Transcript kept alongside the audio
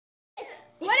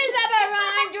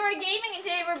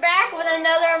we're back with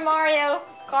another Mario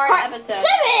Kart episode.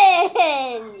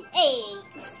 7, 8,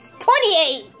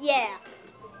 28, yeah.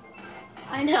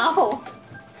 I know.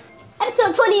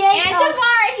 Episode 28. And so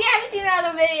far, if you haven't seen our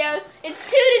other videos,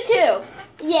 it's 2-2.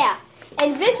 Yeah,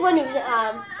 and this one was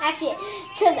actually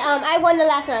because I won the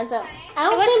last round, so I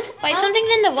don't think. Wait,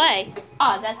 something's in the way.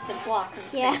 Oh, that's the block.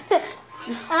 Yeah.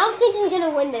 I don't think I'm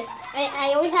gonna win this.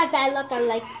 I always have bad luck on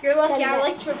like. You're lucky. I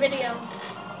liked your video.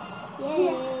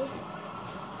 Yay.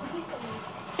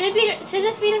 Should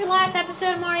this be the last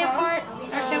episode of Mario Kart,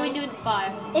 or should we do the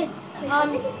 5? If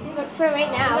but for right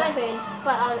now,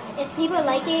 but if people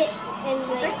like it and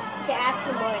like if you ask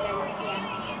for more,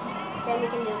 then we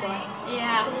can do more.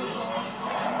 Yeah.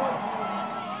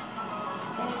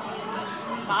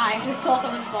 Bye. I saw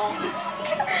someone fall.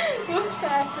 Who's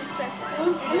actually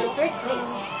second? I'm in first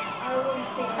place.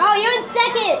 Oh, you're in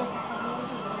second.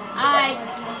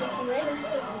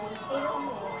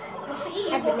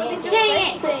 Dang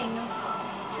it!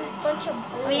 It's a bunch of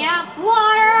Oh yeah,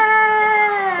 water!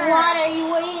 What are you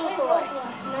waiting for?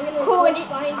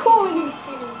 corn.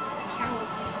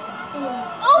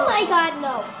 Oh my God,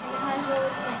 no!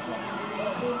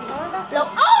 No!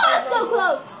 Oh, I'm so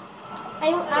close. I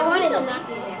wanted to knock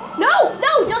you there. No,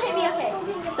 don't hit me. Okay.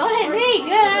 Don't hit me!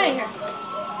 Get out of here!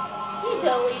 You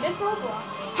deleted Roblox.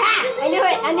 Ha! I knew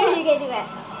it. I knew you were gonna do that.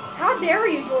 How dare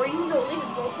you, Jordan? You deleted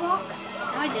Roblox?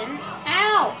 No, I didn't.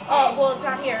 Ow! Oh, well, it's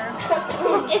not here.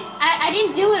 I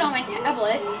didn't do it on my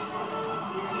tablet.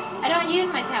 I don't use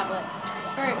my tablet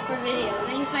for videos.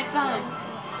 I use my phone.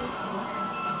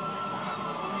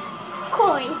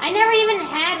 Coin. I never even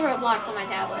had Roblox on my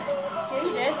tablet. Yeah,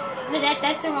 you did. No,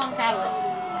 that's the wrong tablet.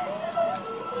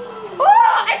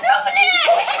 Oh! I threw a banana!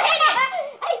 I hit it!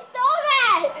 I saw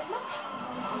that.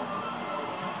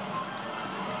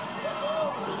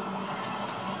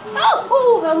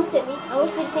 Oh! Almost hit me. I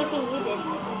almost did the same thing you did.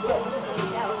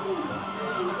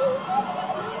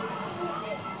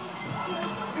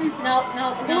 No,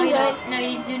 you don't. No,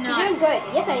 you do You're not. doing good.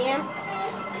 Yes, I am.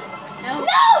 No.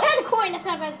 No! I had a coin. That's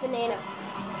not a banana.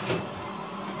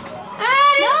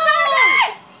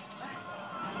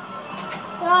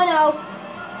 Oh no.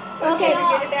 Okay.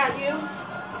 Forget about you.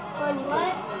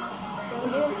 What?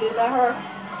 Forget about her.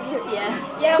 Yes.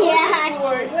 Yeah,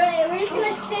 Yeah. we're just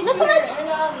gonna sit Look how much.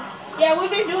 Yeah,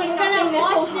 we've been doing nothing this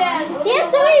whole time. He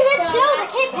has so many red shells. I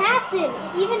can't pass him.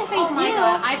 Even if I Oh my do.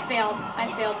 God, I failed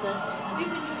this. We've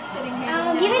been just sitting here.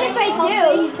 Even if I do,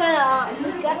 he's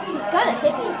gonna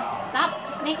hit me. Stop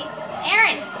making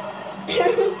Aaron.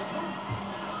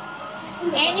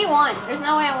 And you won. There's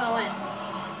no way I'm gonna win.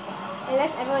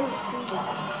 Unless everyone freezes.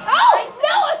 Oh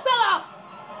no! I fell off.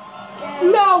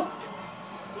 No.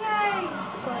 Yay!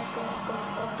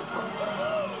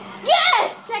 Yes!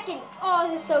 Second. Oh,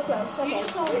 this is so close. You Okay.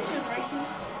 just saw the 2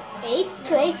 rankings. 8th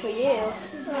place for you.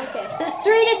 Okay. So it's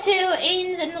 3-2.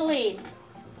 Aiden's in the lead.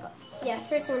 Yeah,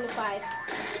 first one to 5.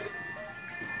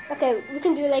 Okay, we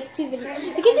can do like 2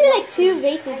 videos. We can do like 2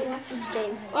 races each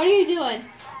game. What are you doing?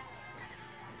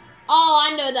 Oh,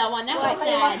 I know that one. That was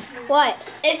sad. What?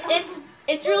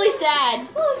 It's really sad.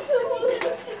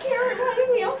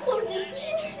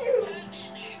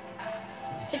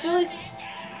 It's really.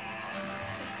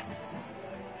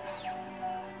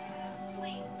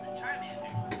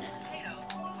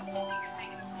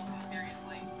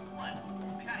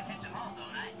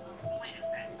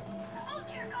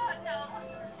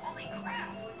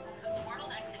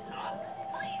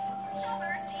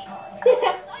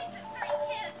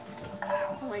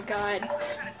 Oh my God.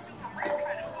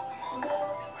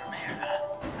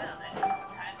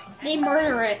 They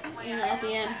murder it at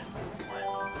the end.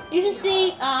 You should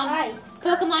see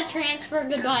Pokemon Transfer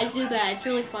Goodbye Zubat. It's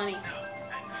really funny.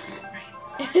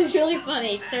 It's really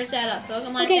funny. Search that up.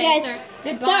 Pokemon Transfer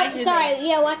Goodbye Zubat. Sorry,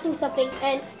 yeah, watching something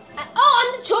and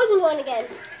oh, I'm the chosen one again.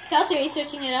 Kelsey, are you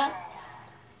searching it up?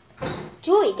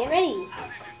 Joy, get ready.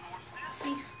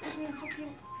 See,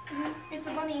 it's a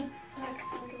bunny.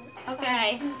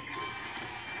 Okay.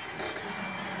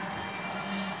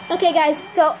 Okay, guys.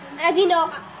 So as you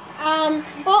know,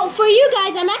 well, for you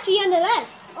guys, I'm actually on the left.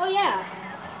 Oh yeah.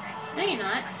 No, you're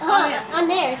not. Oh yeah. On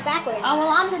there, it's backwards. Oh well,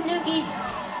 I'm the nookie.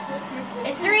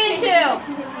 It's 3-2.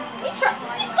 He stole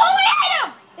my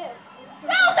item.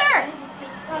 Bowser!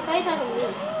 Oh, I thought you were talking to me.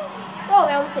 Oh,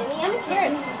 I almost hit me. I'm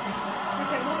embarrassed.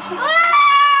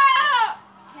 Ah!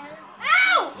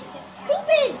 Ow!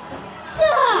 Stupid!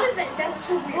 What is that? That's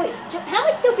too weird. Wait, how am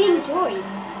I still being Joy?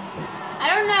 I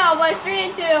don't know, but it's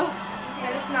 3-2.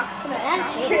 That is not. Come on,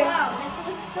 That's that's not it. true.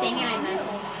 Dang it, I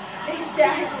missed.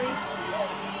 Exactly.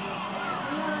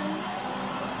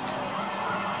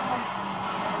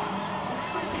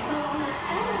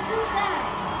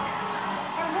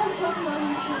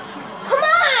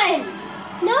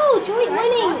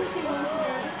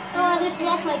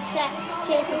 just lost my chance.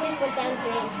 It just went down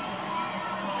drain.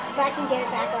 But I can get it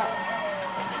back up.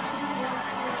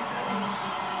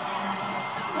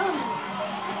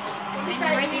 And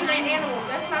you're right behind me. Animal.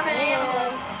 That's not an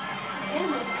animal.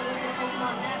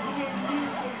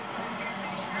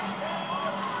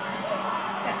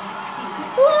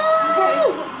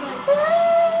 Whoa!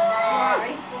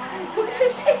 Why? Look at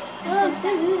his face. Oh, I'm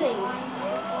still losing.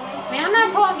 Man, I'm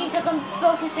not talking because I'm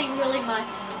focusing really much.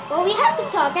 Well, we have to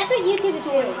talk. That's what YouTube is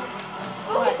doing.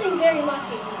 Focusing very much.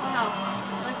 Wow.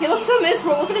 He looks so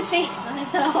miserable. Look at his face. I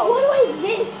know. What do I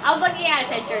miss? I was looking at a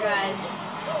picture, guys.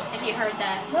 If you heard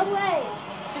that. No way.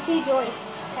 I see Joy.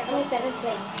 I'm in 7th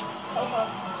place.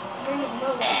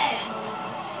 Okay.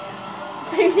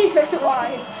 Neither do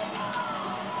I.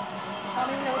 I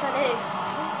don't even know what that is.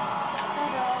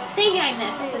 I think I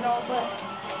missed. But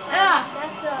Ah!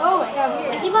 that's Oh my god,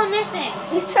 I keep on missing.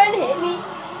 he's trying to hit me.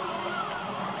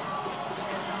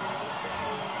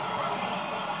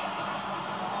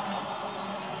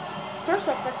 First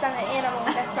off, that's not an animal.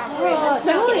 That's not Oh, real. That's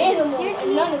not Joey, an animal. seriously?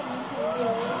 And none of these are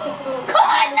real. Come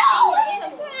on, no!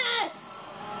 Yes!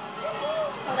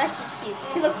 Oh, that's just cute.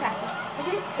 He looks happy. Look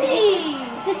at his face.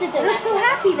 This is the He looks so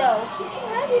happy though. He's so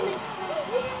happy.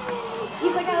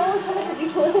 He's like, I always wanted to be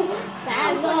blue.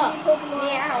 Bad luck.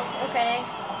 Meows. Okay.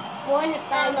 Born with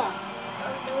bad luck.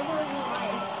 Those are really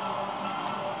nice.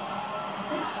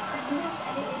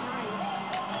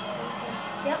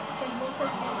 Yep, because most of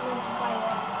them live by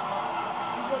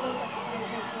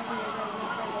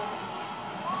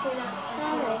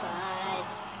Oh my god.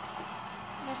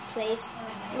 Last place.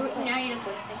 Now you're just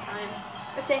wasting time.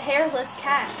 It's a hairless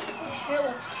cat.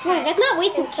 Hairless Joy, that's not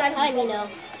wasting time, you know.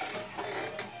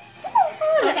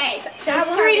 Okay, so I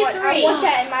 3 to want 3. I want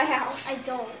that in my house. I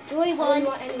don't. Joy won.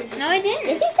 want any of this. No, I didn't.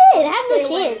 Yes, he did. I have no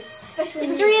Stay away. chance. Especially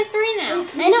It's me. 3 to 3 now.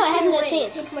 I know, I have no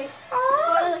chance. Take my...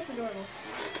 Oh, that's adorable.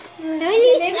 Can we at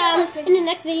least, in the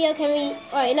next video, can we,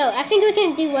 alright, no, I think we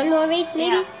can do one more race,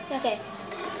 maybe? Yeah. Okay.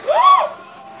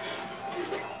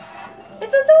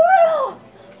 It's adorable.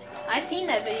 I've seen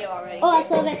that video already. Oh, I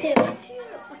saw that too.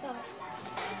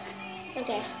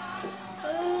 Okay.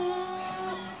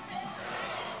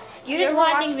 You're just Never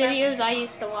watching watched that. videos I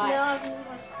used to watch.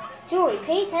 Joy,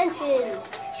 pay attention.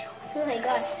 Oh my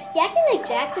gosh. You acting like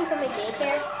Jackson from a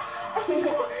daycare?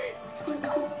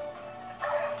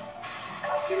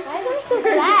 Why is he so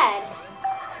sad?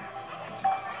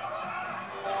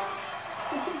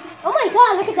 Oh my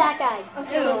god, look at that guy.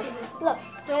 Ew. Look,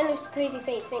 Joanna's crazy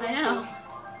face right I next know. to him.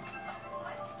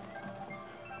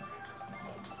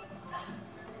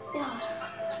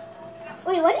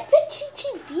 Wait, why did you pick Cheap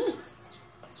Cheap Beats?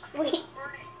 Wait.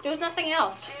 There was nothing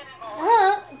else.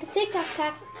 The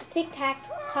tic-tac-tock,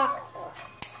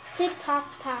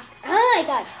 tic-tock-tock. Ah, I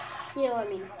got it. You know what I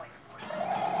mean.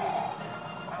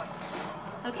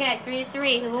 Okay, 3 to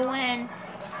 3. Who will win?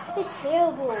 It's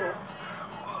terrible.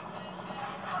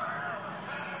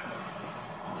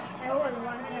 I always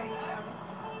wanted to.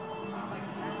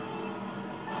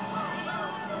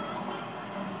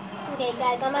 Okay,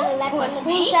 guys, I'm on the left Push on the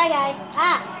me? green shy guy.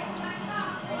 Ah,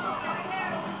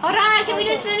 Hold on, can we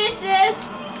just finish this?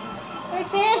 we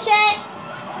finish it.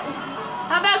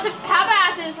 How about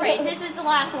after this race? This is the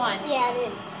last one. Yeah, it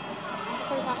is.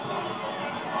 That's what I'm talking about.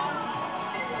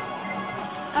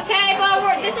 Okay,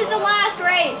 but this is the last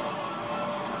race.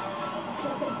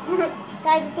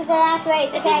 Guys, this is the last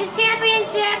race, This okay? is the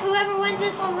championship. Whoever wins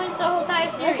this one wins the whole entire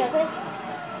No, it series. doesn't.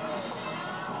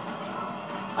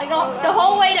 Like the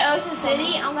whole way to Ocean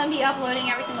City, I'm gonna be uploading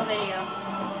every single video.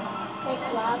 Like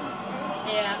vlogs.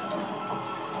 Yeah.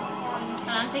 And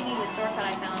I'm taking the shortcut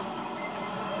I found.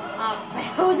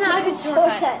 It was not a good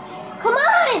shortcut. Come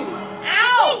on!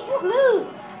 Ow! Hey, move!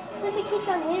 Because it keeps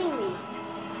on hitting me.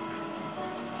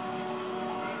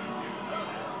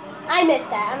 I missed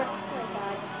that. Oh my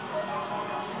god.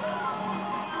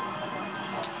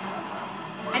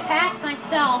 I passed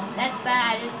myself. That's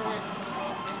bad, isn't it?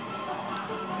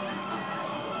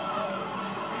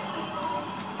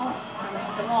 Oh, I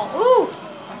missed the wall. Ooh!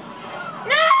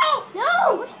 No!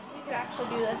 No! You could actually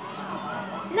do this.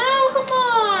 No, come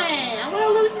on! I'm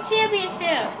gonna lose the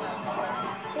championship.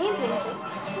 Championship.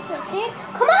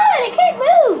 Come on! I can't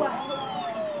move!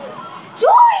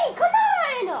 Joy! Come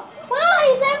on! Why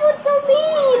is everyone so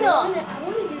mean? I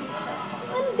want to do this.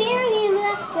 I'm barely in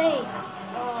last place.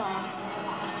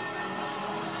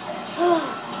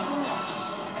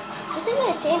 This isn't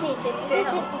a championship. This is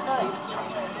just for fun.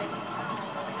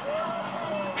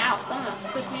 Ow, almost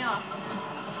pushed me off.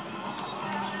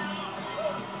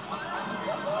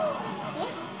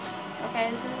 Okay,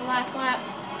 this is the last lap.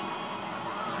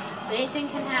 Anything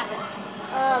can happen.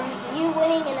 You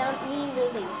winning and me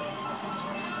losing.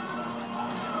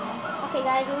 Okay,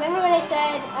 guys, remember when I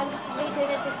said I'm really good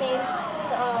at this game?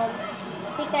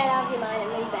 Take that out of your mind.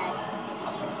 I'm really bad.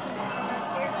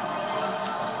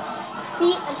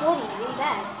 See, I told you, really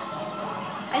bad.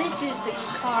 I just used the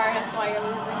car, that's why you're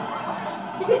losing.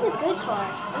 This is a good car.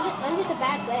 I'm just a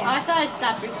bad player. Oh, I thought I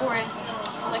stopped recording.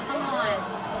 I was like, come on.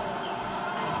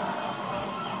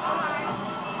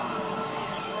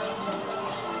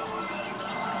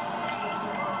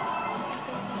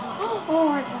 Oh,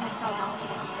 I thought I fell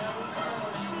off.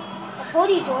 I told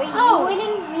you, Joy, Oh. you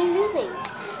winning, me losing.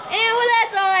 And well,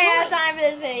 that's all I have time for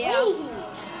this video. Hey.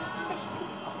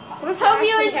 Hope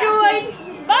you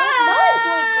enjoyed. Bye.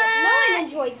 No one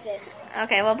enjoyed this.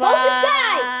 Okay, well, bye. Don't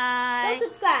subscribe. Don't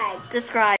subscribe. Subscribe.